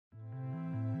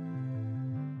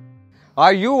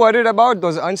Are you worried about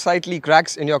those unsightly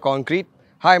cracks in your concrete?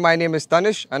 Hi, my name is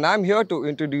Tanish and I'm here to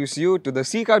introduce you to the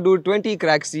Sikadur-20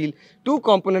 Crackseal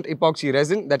 2-component epoxy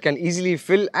resin that can easily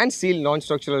fill and seal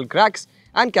non-structural cracks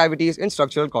and cavities in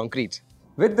structural concrete.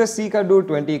 With the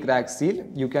Sikadur-20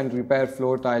 Crackseal, you can repair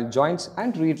floor tile joints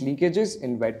and treat leakages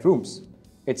in wet rooms.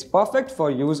 It's perfect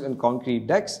for use in concrete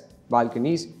decks,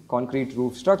 balconies, concrete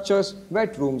roof structures,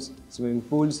 wet rooms, swimming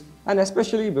pools, and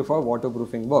especially before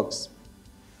waterproofing works.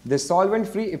 This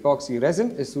solvent-free epoxy resin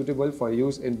is suitable for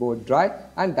use in both dry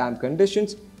and damp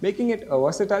conditions, making it a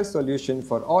versatile solution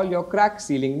for all your crack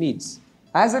sealing needs.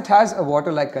 As it has a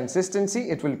water-like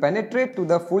consistency, it will penetrate to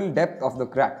the full depth of the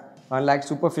crack, unlike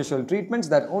superficial treatments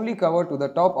that only cover to the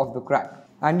top of the crack.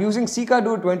 And using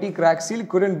Sikadur-20 Crackseal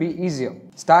couldn't be easier.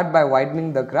 Start by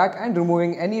widening the crack and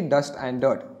removing any dust and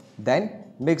dirt. Then,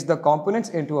 mix the components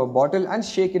into a bottle and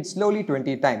shake it slowly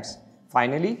 20 times.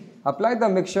 Finally, apply the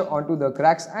mixture onto the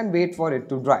cracks and wait for it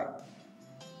to dry.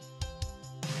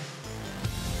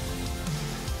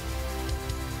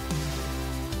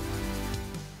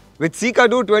 With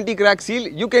Sikadur-20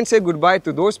 Crackseal, you can say goodbye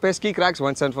to those pesky cracks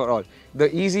once and for all.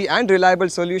 The easy and reliable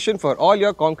solution for all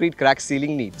your concrete crack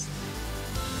sealing needs.